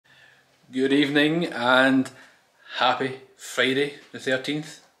Good evening and happy Friday the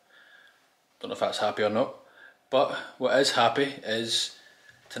 13th. Don't know if that's happy or not, but what is happy is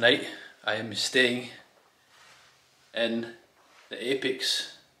tonight I am staying in the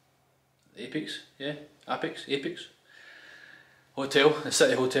Apex Hotel, the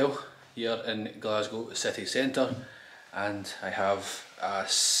City Hotel here in Glasgow city centre, and I have a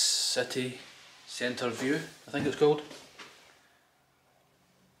city centre view, I think it's called,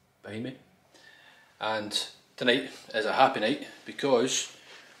 behind me. And tonight is a happy night because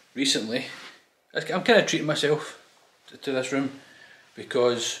recently I'm kind of treating myself to this room,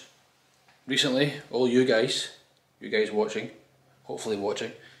 because recently all you guys watching, hopefully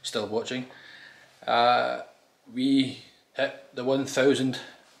watching, still watching, we hit the 1,000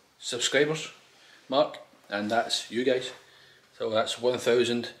 subscribers mark, and that's you guys. So that's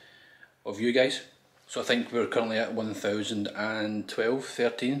 1,000 of you guys. So I think we're currently at 1,012,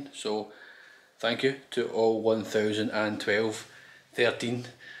 13. So thank you to all 1,012, 13.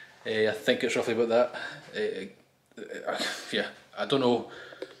 I think it's roughly about that. Yeah, I don't know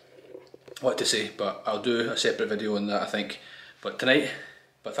what to say, but I'll do a separate video on that, I think. But tonight,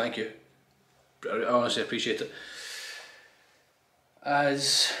 thank you. I honestly appreciate it.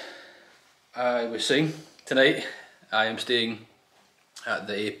 As I was saying, tonight I am staying at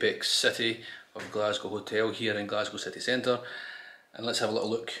the Apex City of Glasgow Hotel here in Glasgow city centre, and let's have a little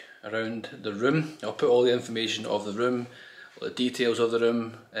look around the room. I'll put all the information of the room, all the details of the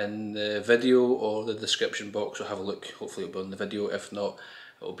room in the video or the description box, so have a look. Hopefully it'll be on the video, if not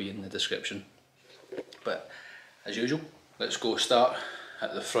it'll be in the description. But as usual, let's go start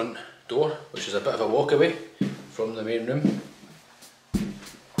at the front door, which is a bit of a walk away from the main room.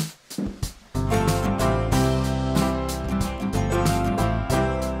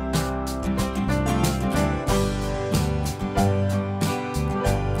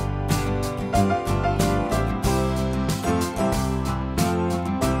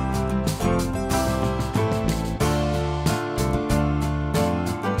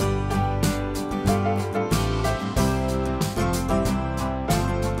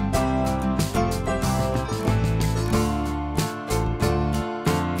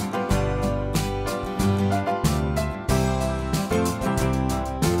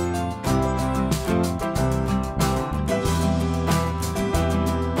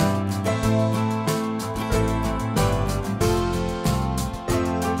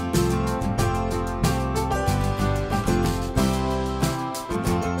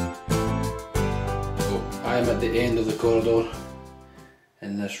 I'm at the end of the corridor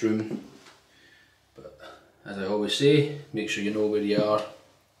in this room, but as I always say, make sure you know where you are in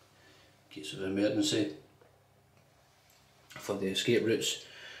case of emergency. For the escape routes,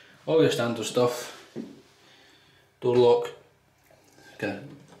 all your standard stuff: door lock, kind of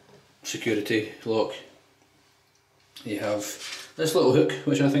security lock. You have this little hook,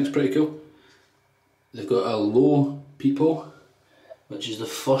 which I think is pretty cool. They've got a low peephole, which is the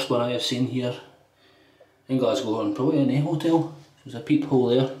first one I have seen here in Glasgow, and probably in any hotel. There's a peephole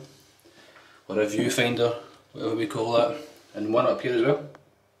there, or a viewfinder, whatever we call that, and one up here as well,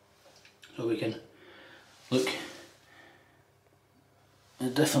 so we can look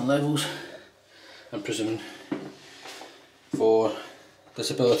at different levels. I'm presuming for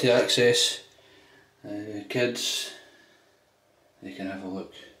disability access, kids, they can have a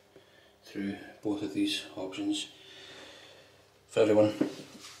look through both of these options for everyone.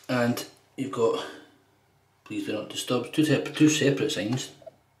 And you've got "Please do not disturb," two separate signs,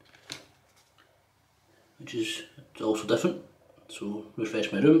 which is also different. So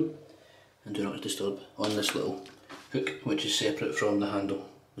refresh my room and do not disturb on this little hook, which is separate from the handle,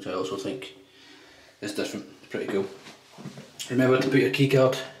 which I also think is different. It's pretty cool. Remember to put your key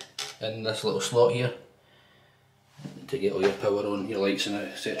card in this little slot here to get all your power on, your lights and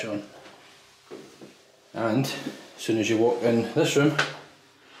etc. on. And as soon as you walk in this room,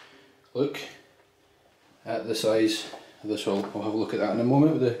 look at the size of this hall. We'll have a look at that in a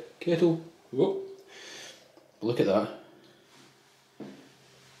moment with the kettle. Whoa. Look at that.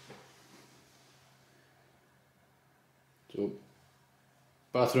 So,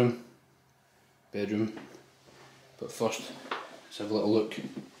 bathroom, bedroom, but first let's have a little look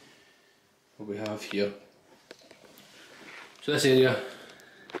what we have here. So this area,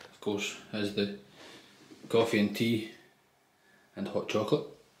 of course, is the coffee and tea and hot chocolate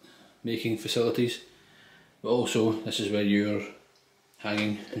making facilities. But also this is where your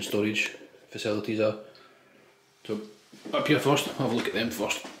hanging and storage facilities are. So up here first, I'll have a look at them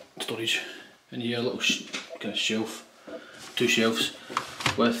first. Storage. In here, a little kind of shelf, two shelves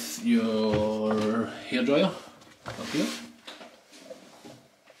with your hairdryer up here.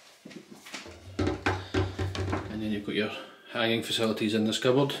 And then you've got your hanging facilities in this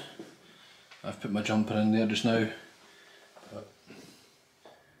cupboard. I've put my jumper in there just now.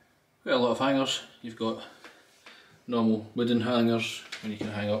 Quite a lot of hangers. You've got normal wooden hangers when you can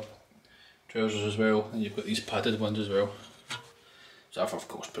hang up trousers as well, and you've got these padded ones as well. So I've of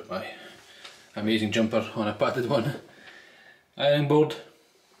course put my amazing jumper on a padded one. Ironing board,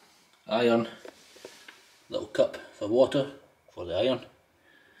 iron, little cup for water for the iron.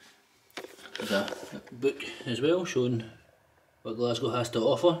 There's a book as well showing what Glasgow has to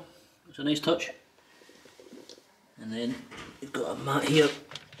offer. It's a nice touch. And then you've got a mat here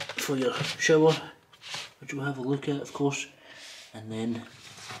for your shower, which we'll have a look at of course. And then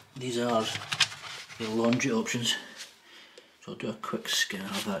these are your laundry options. So I'll do a quick scan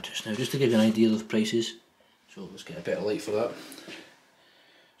of that just now, just to give you an idea of the prices. So let's get a bit of light for that.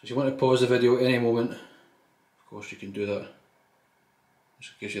 So if you want to pause the video at any moment, of course you can do that.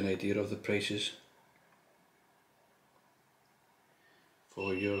 Just gives you an idea of the prices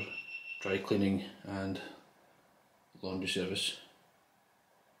for your dry cleaning and laundry service.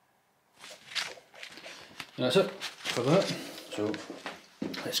 And that's it for that. So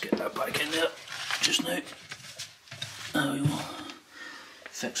let's get that back in there just now. There we go.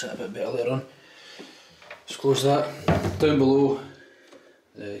 Fix that a bit better later on. Let's close that. Down below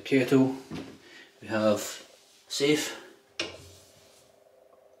the kettle we have safe.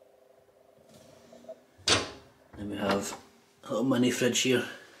 And we have a little mini fridge here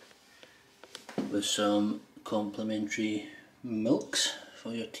with some complimentary milks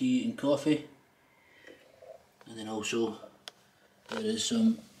for your tea and coffee. And then also there is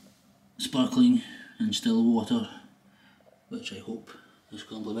some sparkling and still water, which I hope is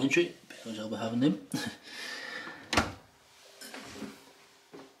complimentary because I'll be having them.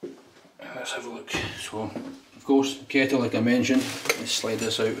 Let's have a look. So, of course, kettle like I mentioned. Let's slide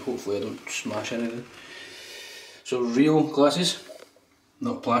this out, hopefully I don't smash anything. So real glasses,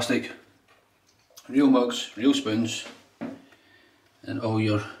 not plastic, real mugs, real spoons, and all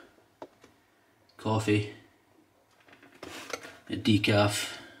your coffee, your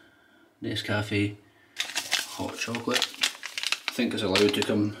decaf, Nescafe, hot chocolate. I think it's allowed to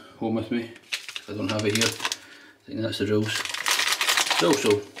come home with me if I don't have it here. I think that's the rules. There's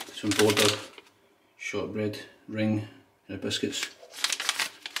also some border, shortbread, ring, and biscuits.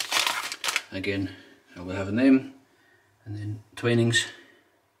 Again, I'll be having them. And then Twinings,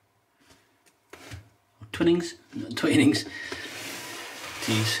 or Twinnings, not Twinings,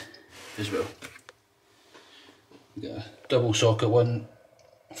 teas as well. We've got a double socket one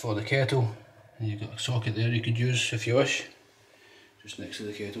for the kettle, and you've got a socket there you could use if you wish, just next to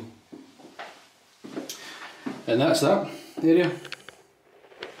the kettle. And that's that area.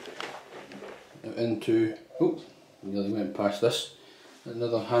 Now into, oh, we nearly went past this,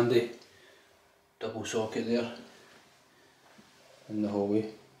 another handy double socket there in the hallway.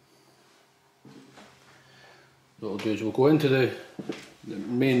 What we'll do is we'll go into the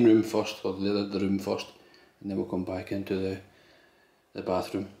main room first, or the room first, and then we'll come back into the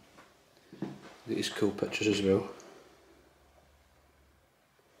bathroom. These cool pictures as well.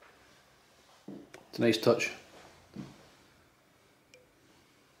 It's a nice touch.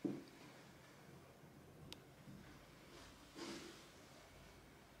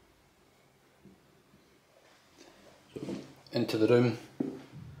 Into the room.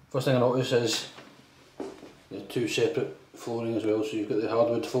 First thing I notice is there's two separate flooring as well, so you've got the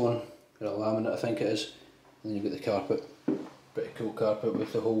hardwood flooring, or a laminate I think it is, and then you've got the carpet, pretty cool carpet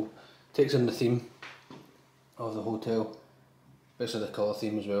with the whole, takes in the theme of the hotel, especially the colour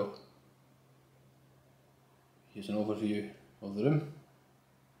theme as well. Here's an overview of the room.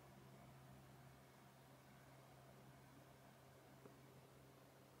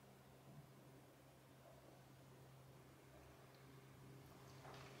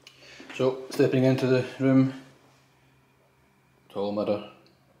 So, stepping into the room, tall mirror.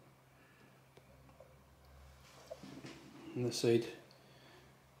 On this side,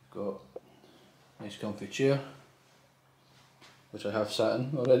 we've got a nice comfy chair, which I have sat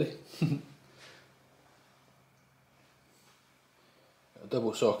in already. A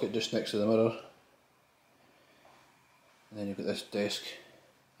double socket just next to the mirror. And then you've got this desk.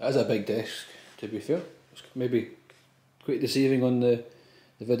 It is a big desk, to be fair. It's maybe quite deceiving on the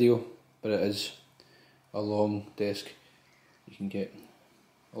video, but it is a long desk. You can get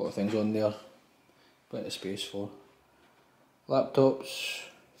a lot of things on there, plenty of space for laptops,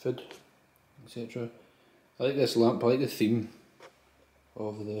 food, etc. I like this lamp, I like the theme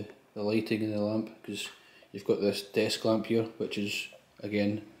of the lighting in the lamp, because you've got this desk lamp here, which is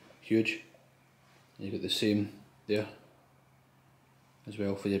again huge. And you've got the same there as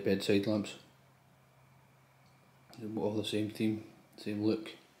well for your bedside lamps. all the same theme, same look.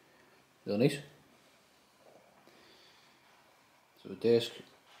 Really nice. So desk,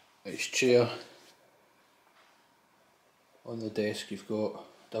 nice chair. On the desk you've got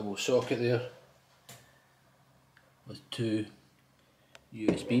double socket there with 2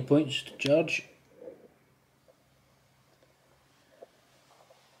 USB points to charge.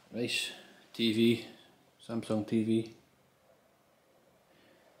 Nice TV, Samsung TV.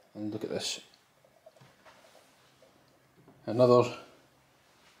 And look at this. Another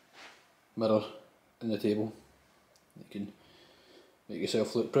mirror in the table. You can make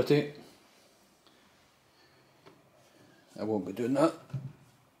yourself look pretty. I won't be doing that.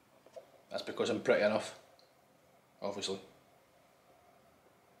 That's because I'm pretty enough, obviously.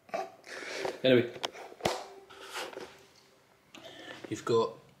 Anyway, you've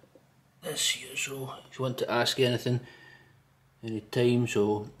got this here, so if you want to ask anything anytime,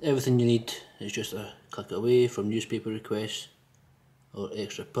 so everything you need is just a click away, from newspaper requests or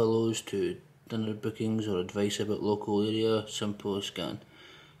extra pillows to dinner bookings or advice about local area, simple scan.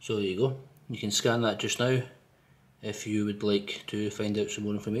 So there you go, you can scan that just now if you would like to find out some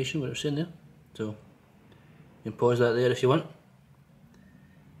more information, what I was saying there. So you can pause that there if you want.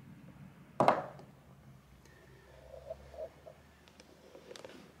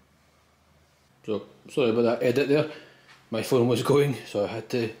 So sorry about that edit there, my phone was going so I had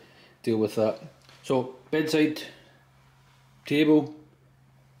to deal with that. So bedside table,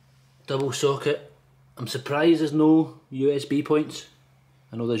 double socket. I'm surprised there's no USB points.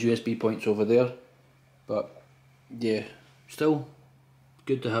 I know there's USB points over there, but yeah, still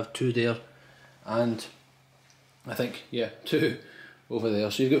good to have 2 there, and I think, yeah, 2 over there.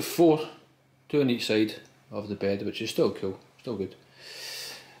 So you've got 4, 2 on each side of the bed, which is still cool, still good.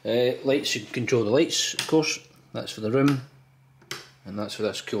 Lights, you can control the lights, of course. That's for the room, and that's for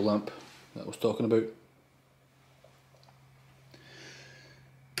this cool lamp that I was talking about.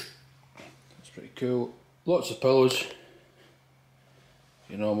 That's pretty cool. Lots of pillows,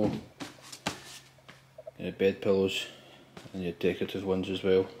 your normal bed pillows, and your decorative ones as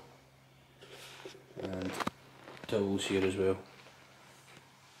well, and towels here as well.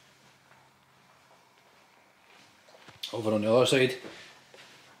 Over on the other side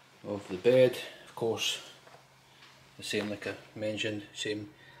of the bed, of course, the same like I mentioned, same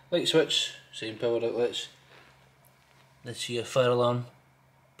light switch, same power outlets. This here fire alarm,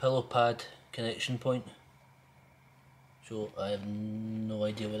 pillow pad connection point. So I have no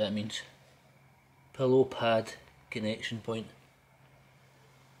idea what that means. Pillow pad connection point.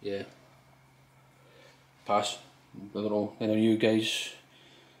 Yeah. Pass. I don't know, any of you guys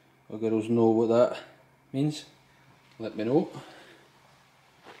or girls know what that means? Let me know.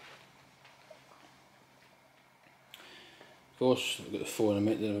 Of course, I've got the phone,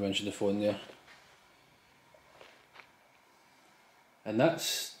 I didn't mention the phone there. And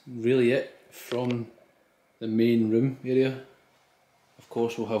that's really it from the main room area. Of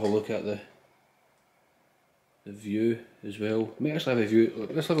course we'll have a look at the view as well. We might actually have a view,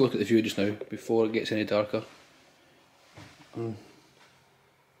 let's have a look at the view just now before it gets any darker. I'm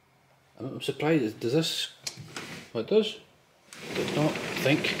surprised, does this, well it does, does not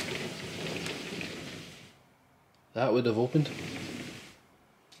think that would have opened.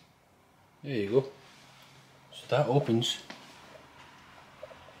 There you go, so that opens,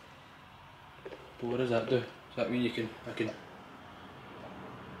 but what does that do? Does that mean I can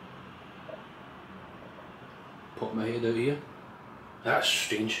pop my head out here? That's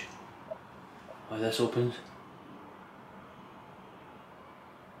strange, why this opens.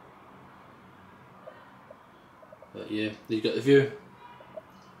 But yeah, you've got the view.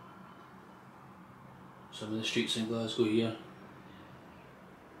 Some of the streets in Glasgow here.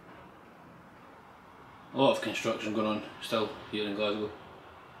 A lot of construction going on still here in Glasgow.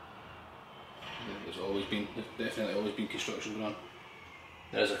 There's definitely always been construction going on.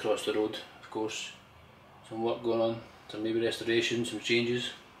 There is across the road, of course, some work going on, some maybe restoration, some changes.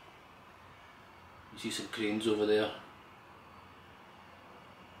 You see some cranes over there.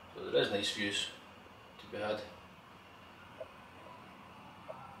 So there is nice views to be had.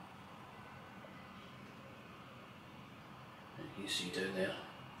 You can see down there,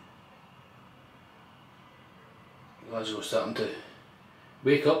 Glasgow's starting to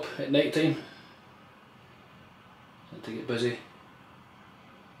wake up at night time, starting to get busy.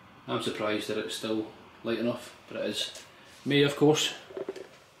 I'm surprised that it's still light enough, but it is May, of course.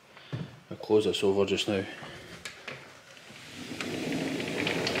 I'll close this over just now.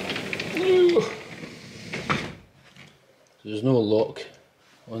 There's no lock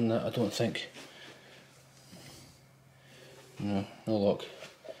on that, I don't think. No lock.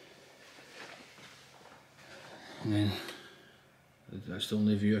 And then that's the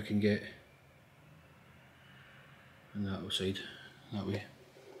only view I can get. And that side, that way.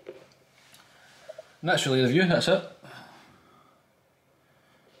 And that's really the view, that's it.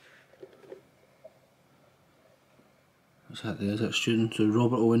 What's that there? Is that student? So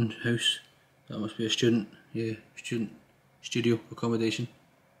Robert Owen house. That must be a student, yeah, student studio accommodation.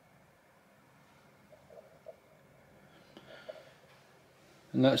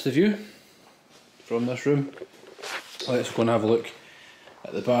 And that's the view from this room. Let's go and have a look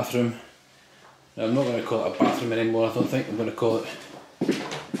at the bathroom. Now, I'm not going to call it a bathroom anymore, I don't think. I'm going to call it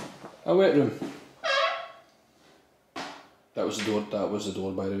a wet room. That was the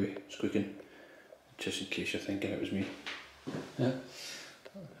door by the way, squeaking. Just in case you're thinking it was me. Yeah.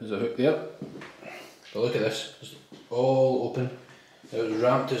 There's a hook there. But look at this, it's all open. It was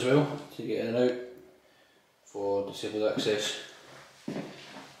ramped as well to get in and out for disabled access.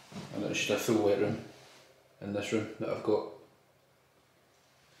 And it's just a full wet room in this room that I've got.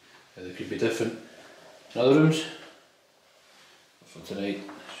 They could be different in other rooms. For tonight,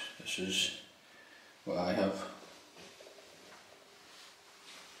 this is what I have.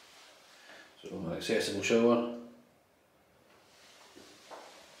 So an accessible shower.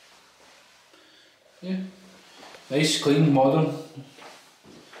 Yeah, nice, clean, modern.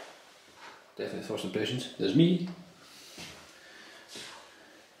 Definitely first impressions. There's me.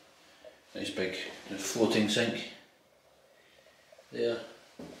 Nice big floating sink there.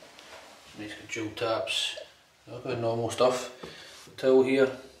 Nice dual taps. I've got normal stuff. Towel here.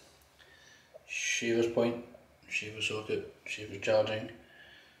 Shaver's point, shaver socket, shaver charging.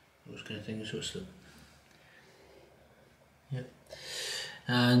 Those kind of things. What's the? Yep.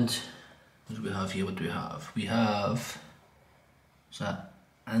 And what do we have here? What do we have? We have, what's that?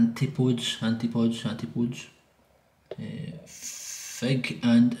 Antipodes. Fig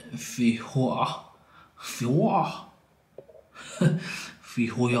and Fihoa.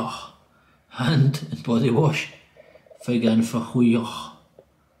 Hand and body wash. Fig and Fihoa.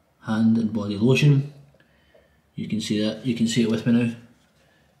 Hand and body lotion. You can see that. You can see it with me now.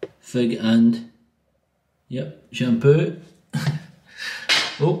 Fig and, yep, shampoo.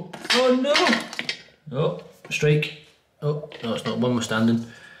 Oh no! Oh, strike. Oh, no, it's not. One was standing.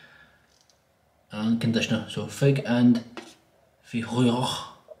 And conditioner. So fig and Fihoa.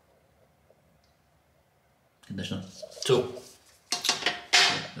 Conditioner. So,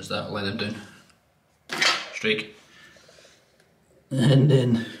 there's that. Lay them down. Strike. And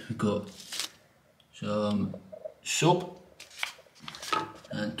then we've got some soap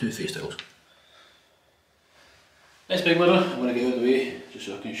and toothpaste towels. Nice big mirror. I'm going to get out of the way just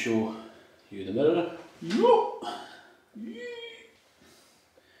so I can show you the mirror.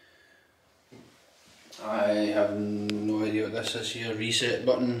 I have no idea what this is here. Reset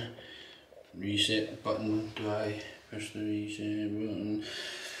button. Reset button. Do I push the reset button?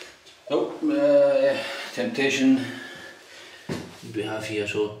 Oh, temptation. What do we have here?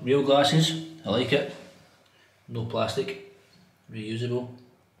 So, real glasses. I like it. No plastic. Reusable.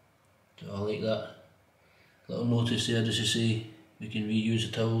 So I like that. Little notice there just to say we can reuse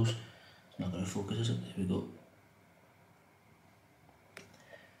the towels. It's not going to focus, is it? There we go.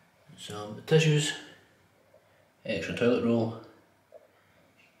 Some tissues. Extra toilet roll.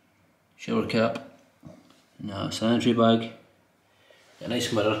 Shower cap. And a sanitary bag. A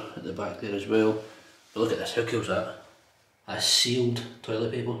nice mirror at the back there as well. But look at this, how cool is that? A sealed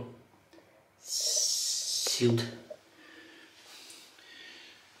toilet paper. Sealed.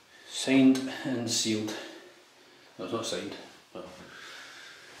 Signed and sealed. No, it's not signed. But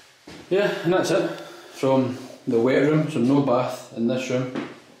yeah, and that's it from the wet room. So no bath in this room.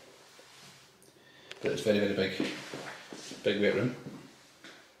 But it's very, very big. Big wet room.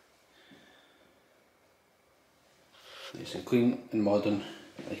 Nice and clean and modern,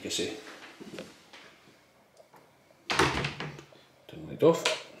 like I say. Turn the light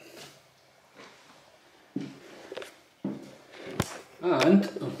off. And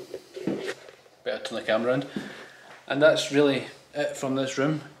better turn the camera around. And that's really it from this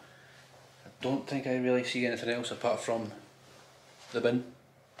room. I don't think I really see anything else apart from the bin.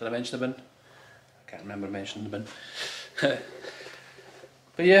 Did I mention the bin? I can't remember mentioning the bin.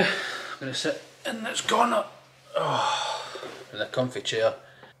 But yeah, I'm going to sit in this corner. In a comfy chair.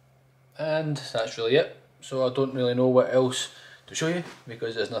 And that's really it. So I don't really know what else to show you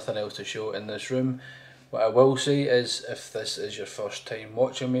because there's nothing else to show in this room. What I will say is, if this is your first time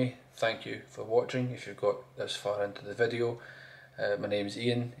watching me, thank you for watching if you've got this far into the video. My name's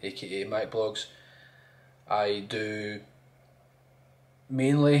Ian, aka MacBlogs. I do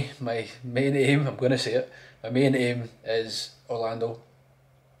mainly, my main aim, I'm going to say it, my main aim is Orlando.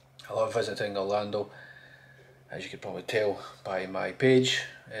 I love visiting Orlando. as you could probably tell by my page,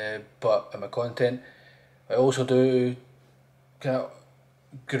 but in my content. I also do kind of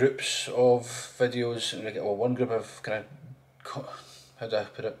groups of videos, well, one group of kind of, how do I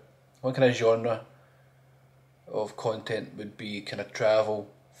put it, one kind of genre of content would be kind of travel,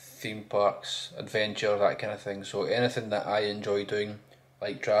 theme parks, adventure, that kind of thing. So anything that I enjoy doing,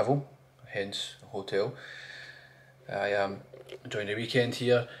 like travel, hence a hotel. I am enjoying the weekend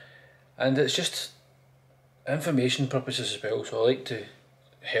here, and it's just information purposes as well. So I like to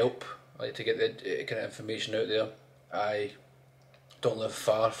help, I like to get the kind of information out there. I don't live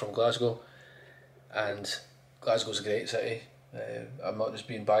far from Glasgow, and Glasgow's a great city. I'm not just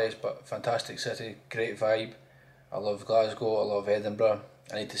being biased, but fantastic city, great vibe. I love Glasgow, I love Edinburgh.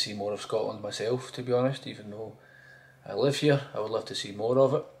 I need to see more of Scotland myself, to be honest, even though I live here. I would love to see more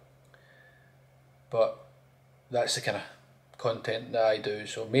of it. But that's the kind of content that I do.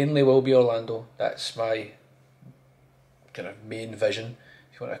 So mainly will be Orlando. That's my kind of main vision,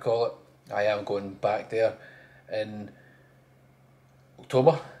 if you want to call it. I am going back there in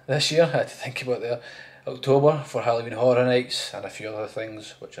October this year. I had to think about there. October for Halloween Horror Nights and a few other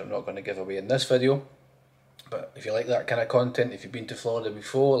things which I'm not going to give away in this video. But if you like that kind of content, if you've been to Florida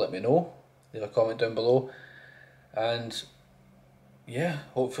before, let me know. Leave a comment down below. And yeah,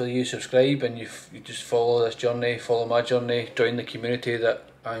 hopefully you subscribe and you just follow this journey, follow my journey, join the community that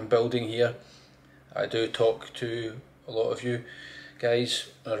I'm building here. I do talk to a lot of you guys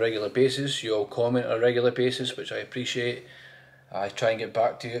on a regular basis. You all comment on a regular basis, which I appreciate. I try and get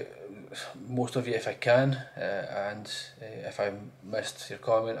back to you, most of you if I can, and if I missed your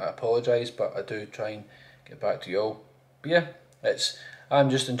comment, I apologise, but I do try and get back to you all. But yeah, I'm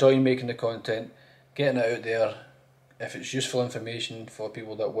just enjoying making the content, getting it out there. If it's useful information for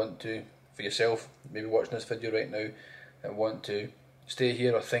people that want to, for yourself, maybe watching this video right now, that want to stay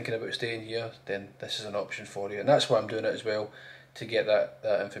here or thinking about staying here, then this is an option for you. And that's why I'm doing it as well, to get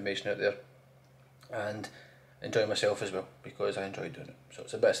that information out there and enjoy myself as well, because I enjoy doing it. So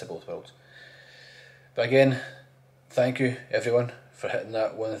it's the best of both worlds. But again, thank you everyone for hitting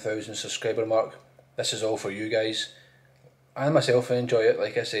that 1,000 subscriber mark. This is all for you guys. I myself enjoy it,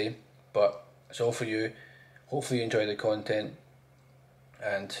 like I say, but it's all for you. Hopefully you enjoy the content,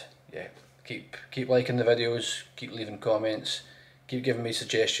 and yeah, keep liking the videos, keep leaving comments, keep giving me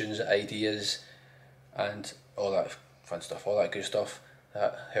suggestions, ideas, and all that fun stuff, all that good stuff.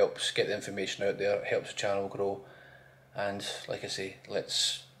 That helps get the information out there, it helps the channel grow, and like I say,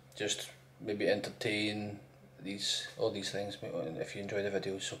 let's just maybe entertain all these things if you enjoy the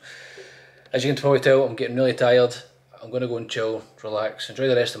videos. So as you can probably tell, I'm getting really tired. I'm going to go and chill, relax, enjoy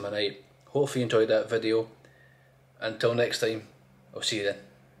the rest of my night. Hopefully you enjoyed that video. Until next time, I'll see you then.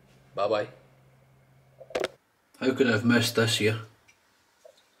 Bye bye. How could I have missed this here?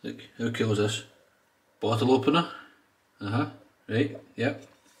 Look, how cool is this? Bottle opener. Right, yep.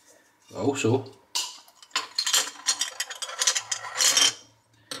 Also,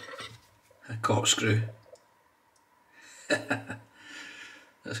 a corkscrew.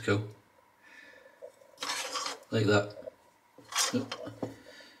 That's cool. Like that.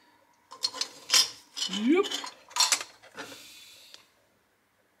 Yep.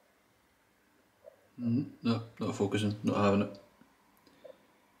 No, not focusing, not having it.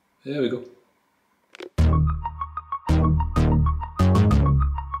 There we go.